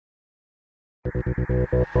Hey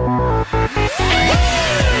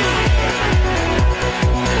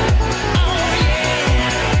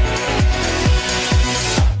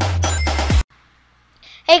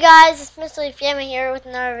guys, it's Mr. Leafy here with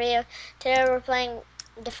another video. Today we're playing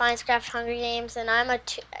Defiance Craft Hunger Games, and I'm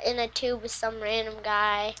in a tube with some random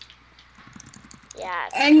guy. Yeah.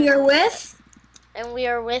 And you're with? And we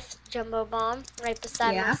are with JumboBomb, right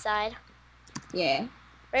beside my side. Yeah.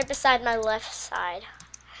 Right beside my left side.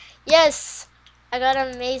 Yes! I got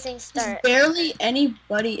an amazing start. There's barely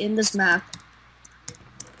anybody in this map.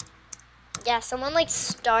 Yeah, someone like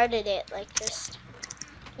started it, like just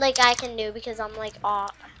like I can do because I'm like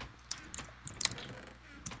op.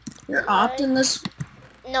 You're opt in this?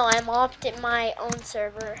 No, I'm opt in my own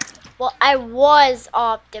server. Well, I was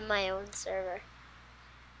opt in my own server.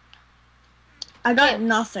 I got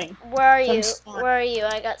nothing. Where are you? Where are you?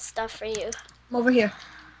 I got stuff for you. I'm over here.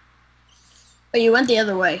 But you went the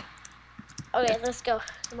other way. Okay, let's go.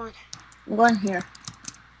 Come on. I'm going here.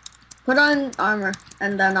 Put on armor,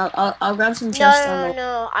 and then I'll grab some chests.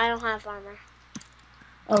 No, I don't have armor.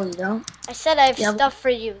 Oh, you don't? I said I have stuff for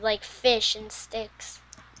you, like fish and sticks.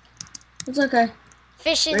 It's okay.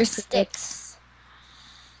 Fish and sticks.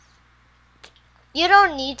 You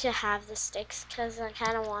don't need to have the sticks, because I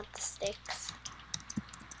kind of want the sticks.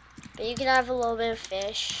 But you can have a little bit of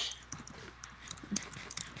fish.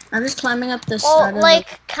 I'm just climbing up this side. Well,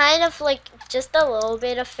 like, kind of like just a little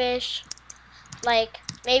bit of fish. Like,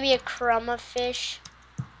 maybe a crumb of fish.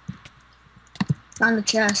 Found a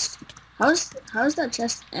chest. How is that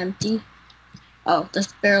chest empty? Oh,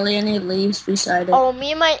 there's barely any leaves beside it. Oh,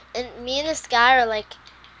 me and this guy are like,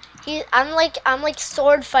 I'm like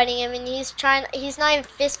sword fighting him, and he's not even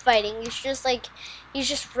fist fighting. He's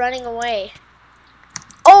just running away.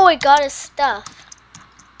 Oh, I got his stuff.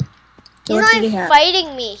 He's not even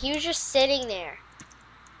fighting me. He was just sitting there.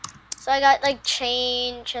 So I got like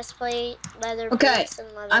chain, chest plate, leather boots, and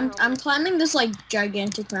leather helmet. I'm climbing this like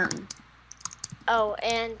gigantic mountain. Oh,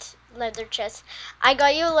 and leather chest. I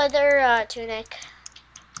got you a leather tunic.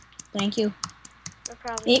 Thank you. No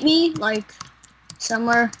problem. Meet me like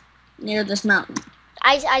somewhere near this mountain.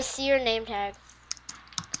 I see your name tag.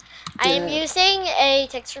 Good. I am using a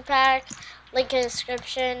texture pack, link in the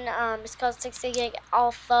description. It's called 60 gig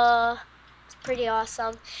alpha. It's pretty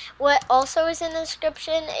awesome. What also is in the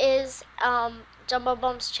description is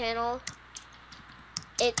JumboBomb's channel.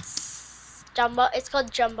 It's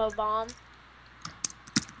called JumboBomb.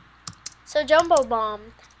 So JumboBomb,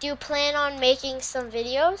 do you plan on making some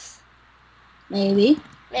videos? Maybe.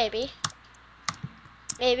 Maybe.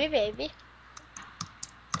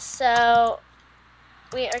 So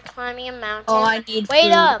we are climbing a mountain. Oh, I need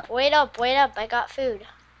food. Wait up. I got food.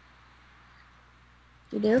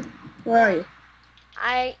 You do? Where are you?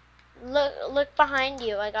 I look behind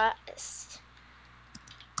you. I got this.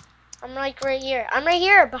 I'm like right here. I'm right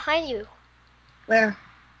here behind you. Where?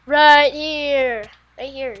 Right here.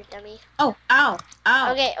 Right here, dummy. Oh, ow.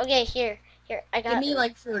 Okay, here. I got Give me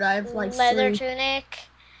like food. I have like leather tunic.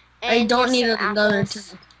 And I don't need another apples.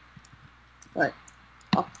 tunic. What?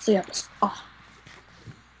 Oh, 3 apples. Oh.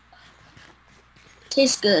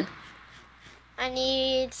 Tastes good. I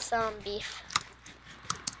need some beef.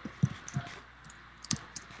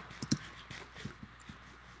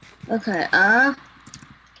 Okay, I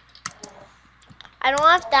don't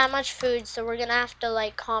have that much food, so we're gonna have to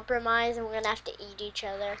like compromise, and we're gonna have to eat each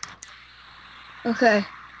other. Okay.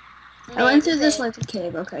 I went through this like a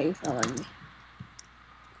cave. Okay, you followed me.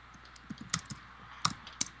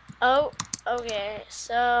 Oh, okay.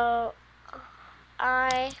 So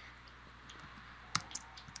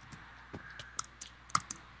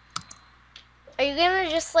Are you gonna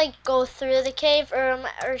just like go through the cave,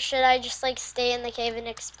 or should I just like stay in the cave and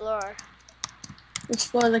explore?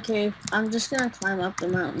 Explore the cave. I'm just gonna climb up the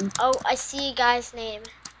mountain. Oh, I see a guy's name.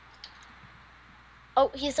 Oh,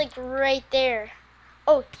 he's like right there.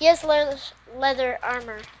 Oh, he has leather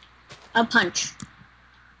armor. I'll punch.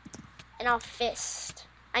 And I'll fist.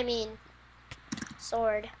 I mean,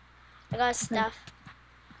 sword. I got stuff.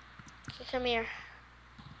 Okay, come here.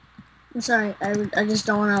 I'm sorry. I just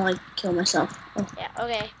don't want to like kill myself. Oh. Yeah.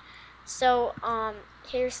 Okay. So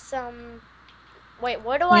here's some. Wait,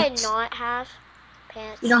 what do pants. I not have?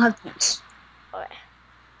 Pants. You don't have pants. Okay.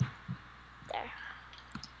 There.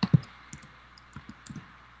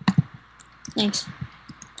 Thanks.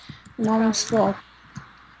 I'm almost full.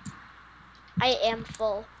 I am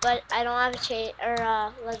full, but I don't have a chain or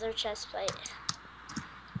a leather chest plate.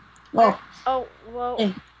 Whoa. Oh, whoa.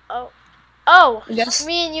 Hey. Oh,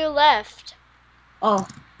 me and you left. Oh,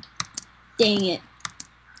 dang it.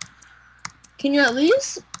 Can you at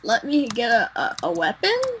least let me get a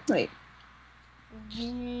weapon? Wait.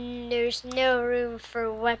 There's no room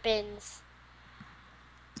for weapons.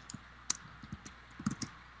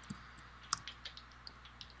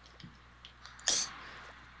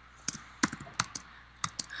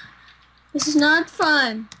 This is not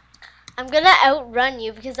fun. I'm gonna outrun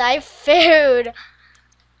you because I have food.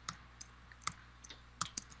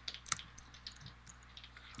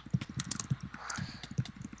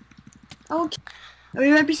 Okay. Are we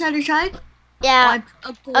right beside your child? Yeah.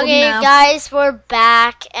 Oh, Okay, now. guys, we're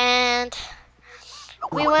back and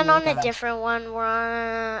we went Oh, on a God. different one. We're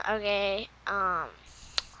on, okay.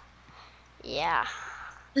 Yeah.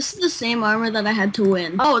 This is the same armor that I had to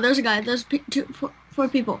win. Oh, there's a guy. There's four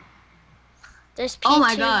people. There's P2. Oh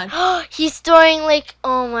my God. He's throwing like,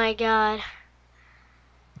 oh my God.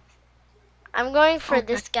 I'm going for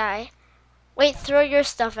this guy. Wait, throw your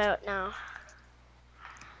stuff out now.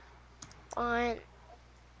 One.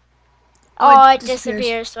 Oh, it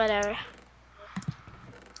disappears. Whatever.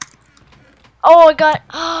 Oh,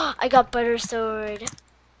 I got butter sword.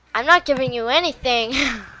 I'm not giving you anything.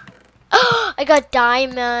 I got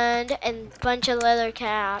diamond and bunch of leather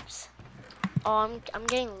caps. Oh, I'm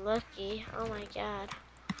getting lucky. Oh my God.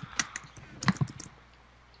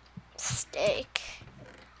 Steak.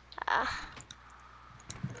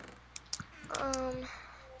 Bam.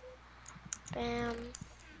 Bam.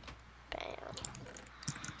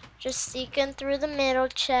 Just seeking through the middle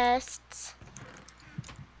chests.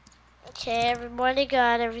 Okay, everybody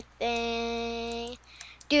got everything.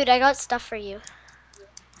 Dude, I got stuff for you.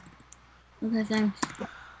 Okay, thanks.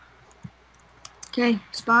 Okay,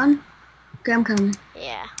 spawn. Okay, I'm coming.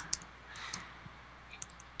 Yeah.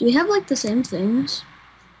 Do we have like the same things?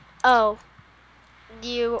 Oh,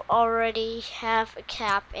 you already have a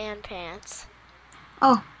cap and pants.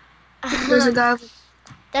 Oh, there's a guy.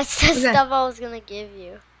 That's the stuff I was gonna give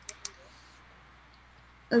you.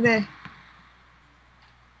 Okay.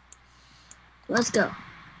 Let's go.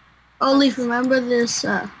 Oh, Leaf, remember this?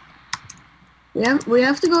 We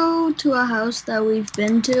have to go to a house that we've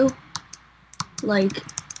been to, like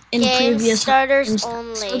in Game previous starters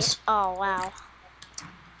only. Oh wow.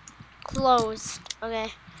 Closed.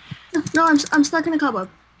 Okay. No, I'm stuck in a cobweb.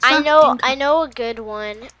 I know a good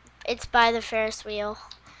one. It's by the Ferris wheel.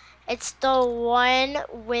 It's the one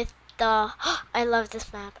with the. I love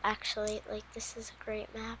this map actually. Like this is a great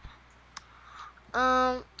map.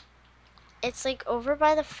 It's like over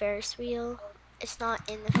by the Ferris wheel. It's not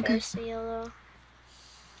in the Ferris wheel though.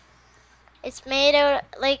 It's made out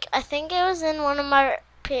like I think it was in one of my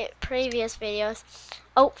previous videos.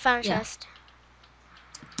 Oh, found a chest.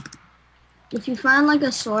 If you find like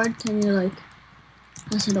a sword, can you like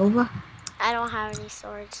pass it over? I don't have any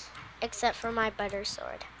swords except for my butter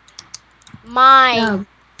sword. My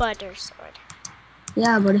butter sword.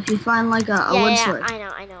 Yeah, but if you find like a wood sword.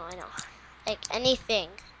 I know. Like anything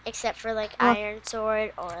except for like iron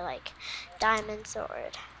sword or like diamond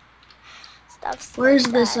sword. Stuff. Where's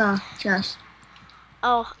this chest?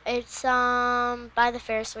 Oh, it's by the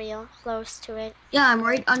Ferris wheel, close to it. Yeah, I'm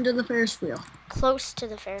right under the Ferris wheel. Close to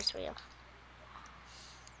the Ferris wheel.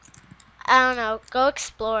 I don't know. Go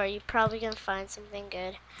explore. You're probably gonna find something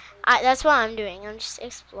good. That's what I'm doing. I'm just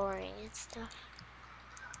exploring and stuff.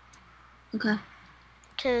 Okay.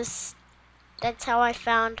 Cause that's how I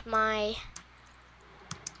found my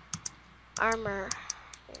armor.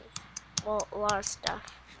 Well, a lot of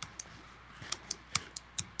stuff.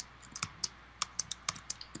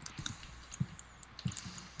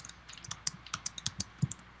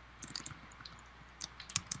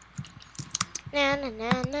 Na na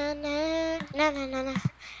na na na na na na na.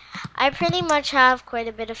 I pretty much have quite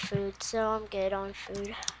a bit of food, so I'm good on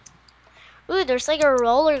food. Ooh, there's like a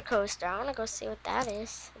roller coaster. I wanna go see what that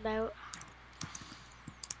is about.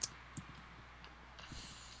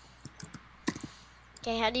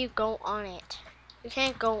 Okay, how do you go on it? You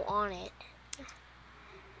can't go on it.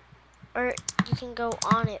 Or you can go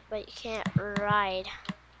on it, but you can't ride.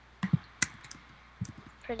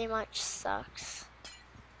 Pretty much sucks.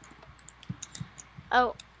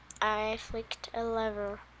 Oh, I flicked a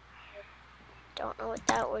lever. Don't know what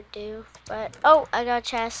that would do, but oh, I got a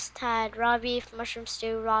chest. Had raw beef, mushroom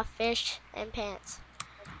stew, raw fish, and pants.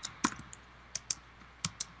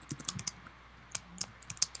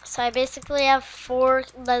 So I basically have 4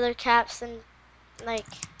 leather caps and like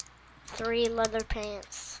 3 leather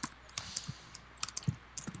pants.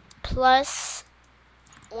 Plus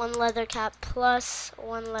 1 leather cap, plus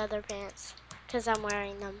 1 leather pants, because I'm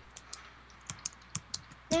wearing them.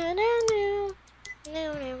 No, no, no.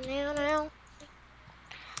 No, no, no, no.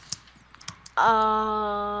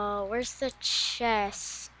 Oh, where's the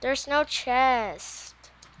chest? There's no chest.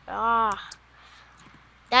 Ah.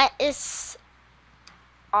 That is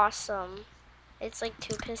awesome. It's like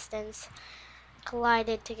two pistons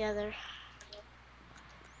collided together.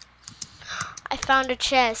 I found a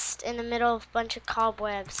chest in the middle of a bunch of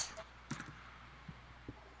cobwebs.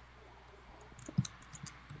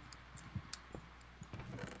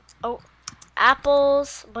 Oh,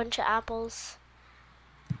 apples, a bunch of apples.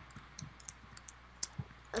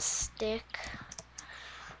 A stick.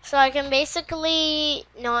 So I can basically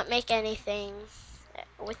not make anything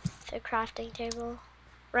with the crafting table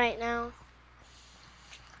right now.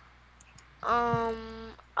 Oh,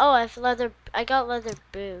 I got leather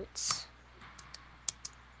boots.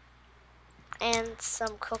 And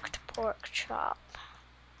some cooked pork chop.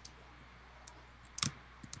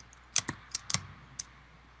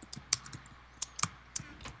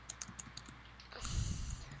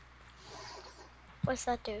 What's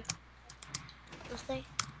that do? Nothing?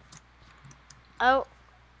 Oh.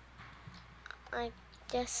 I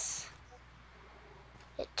guess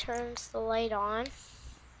it turns the light on.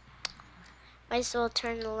 Might as well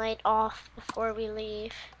turn the light off before we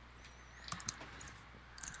leave.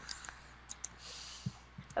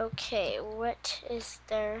 Okay, what is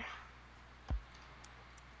there?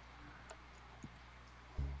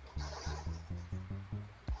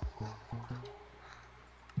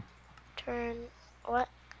 Turn, what?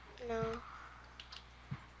 No.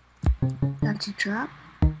 That's a trap.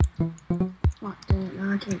 Oh, dang it,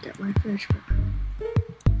 now I can't get my fish back.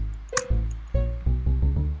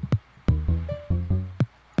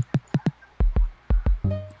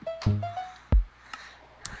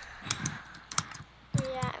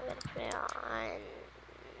 Yeah, I'm gonna put it on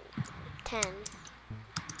 10.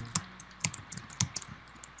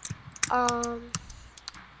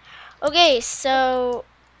 Okay, so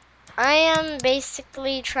I am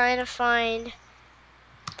basically trying to find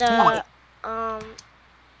the,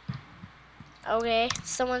 okay,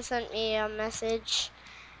 someone sent me a message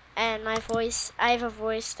and I have a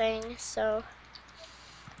voice thing, so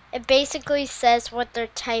it basically says what they're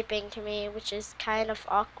typing to me, which is kind of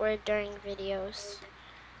awkward during videos.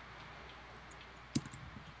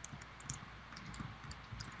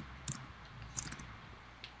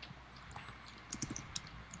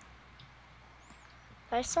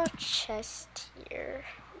 I saw a chest here.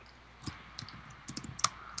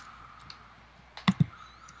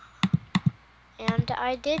 And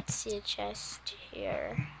I did see a chest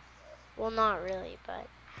here. Well, not really, but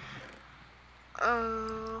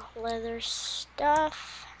leather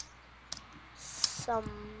stuff,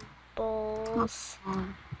 some bowls,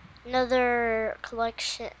 another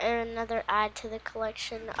collection, or another add to the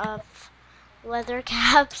collection of leather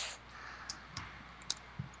caps.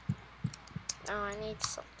 Oh, I need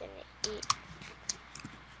something to eat.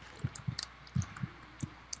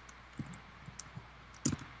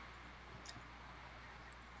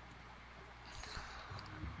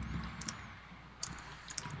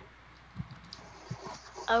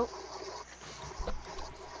 Oh.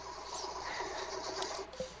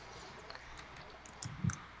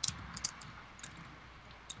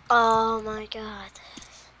 Oh my god.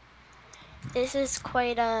 This is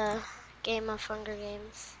quite a game of Hunger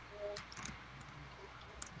Games.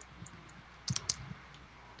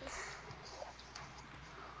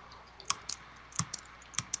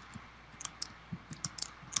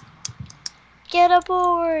 Get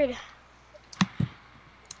aboard!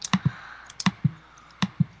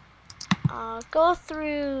 Go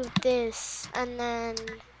through this and then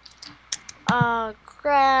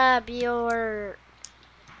grab your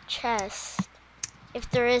chest. If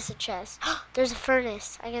there is a chest. There's a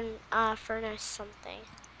furnace. I can furnace something.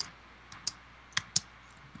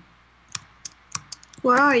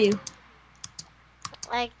 Where are you?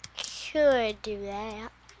 I could do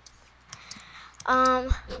that.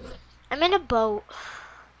 I'm in a boat.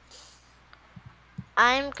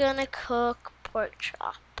 I'm gonna cook pork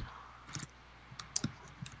chop.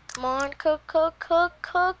 Come on, cook, cook, cook,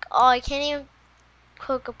 cook. Oh, I can't even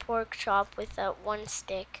cook a pork chop with that one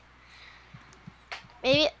stick.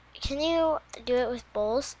 Maybe, can you do it with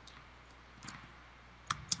bowls?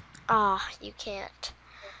 Ah, you can't.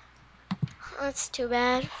 That's too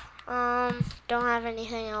bad. Don't have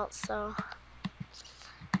anything else, so.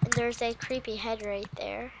 And there's a creepy head right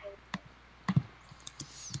there.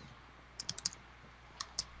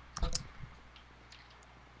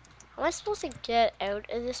 How am I supposed to get out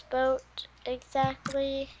of this boat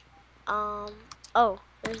exactly? Oh,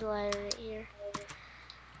 there's a ladder right here.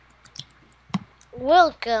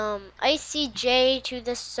 Welcome, ICJ, to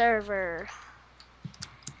the server.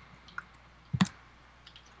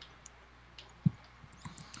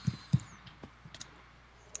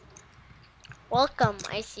 Welcome,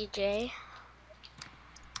 ICJ.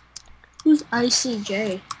 Who's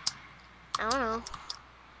ICJ. I don't know.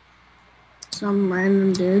 Some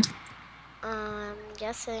random dude. I'm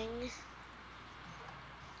guessing.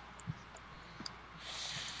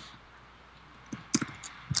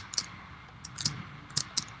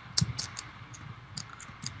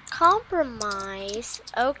 Compromise.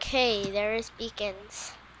 Okay, there is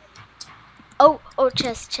beacons. Oh,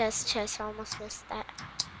 chest. I almost missed that.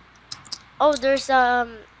 Oh, there's a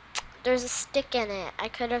stick in it. I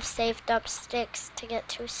could have saved up sticks to get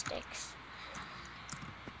 2 sticks.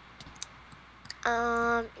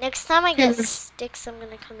 Next time I get sticks, I'm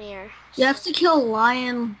gonna come here. You have to kill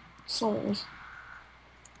lion souls.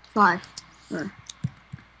 5.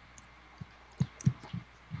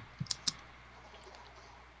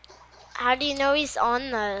 How do you know he's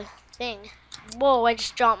on the thing? Whoa, I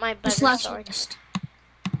just dropped my butter sword.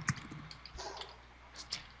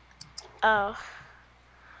 Oh.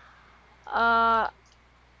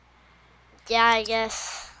 Yeah, I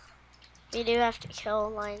guess we do have to kill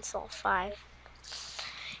Lion Soul 5.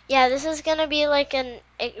 Yeah, this is gonna be like a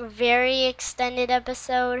very extended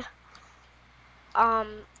episode.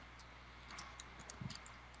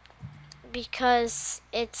 Because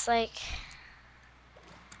it's like,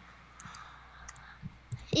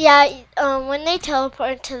 yeah, when they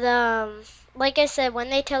teleport to the, like I said, when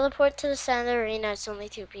they teleport to the center of the arena, it's only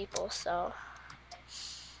 2 people, so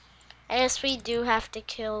I guess we do have to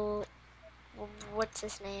kill, what's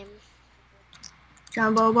his name?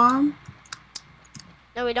 JumboBomb?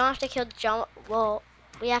 No, we don't have to kill well,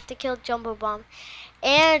 we have to kill JumboBomb,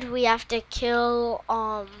 and we have to kill,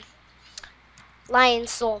 Lion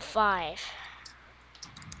Soul 5.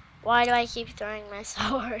 Why do I keep throwing my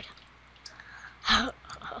sword?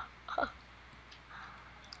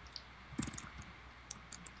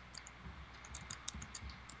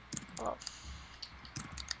 Whoa.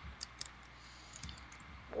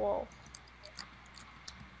 Whoa.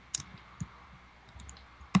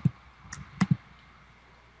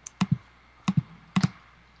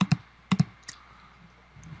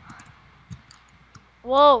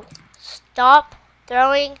 Whoa. Stop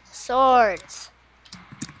throwing swords.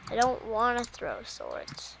 I don't want to throw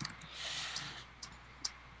swords.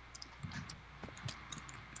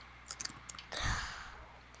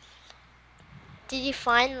 Did you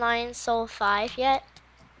find Lion Soul 5 yet?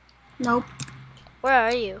 Nope. Where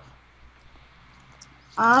are you?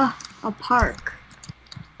 A park.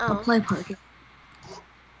 Oh. A play park.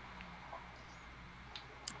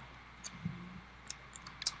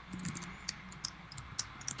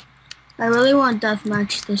 I really want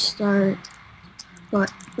deathmatch to start,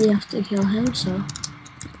 but we have to kill him, so.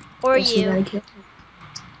 Or you.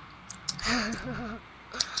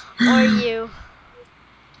 Or you.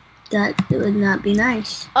 That would not be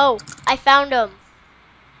nice. Oh, I found him.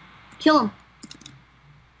 Kill him.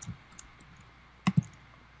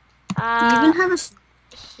 Do you even have a...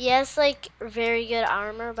 He has like very good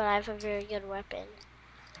armor, but I have a very good weapon.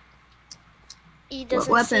 He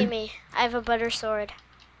doesn't see me. I have a butter sword.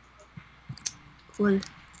 Cool.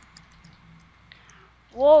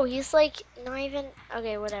 Whoa, he's like not even...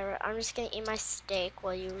 Okay, whatever. I'm just gonna eat my steak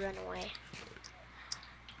while you run away.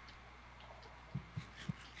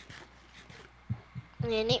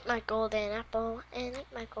 And eat my golden apple, and eat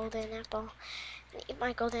my golden apple, and eat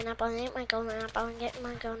my golden apple, and eat my golden apple, and get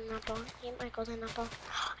my golden apple, and eat my golden apple.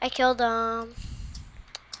 I killed him.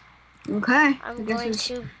 Okay. I'm going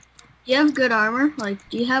to... You have good armor? Like,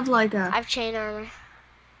 do you have like a... I have chain armor.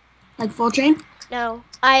 Like full chain? No.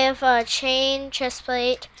 I have a chain, chest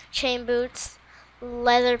plate, chain boots,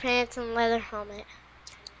 leather pants, and leather helmet.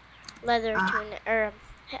 Leather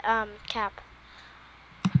cap.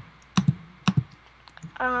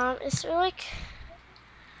 Is there like...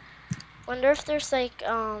 Wonder if there's like,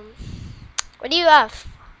 what do you have?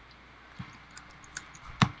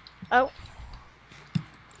 Oh.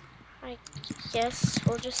 I guess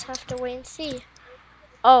we'll just have to wait and see.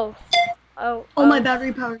 Oh. Oh, my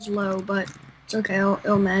battery power's low, but it's okay,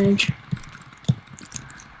 it'll manage.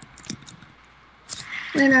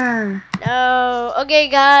 Winner! No. Okay,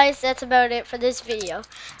 guys, that's about it for this video.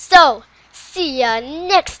 So, see ya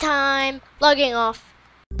next time. Logging off.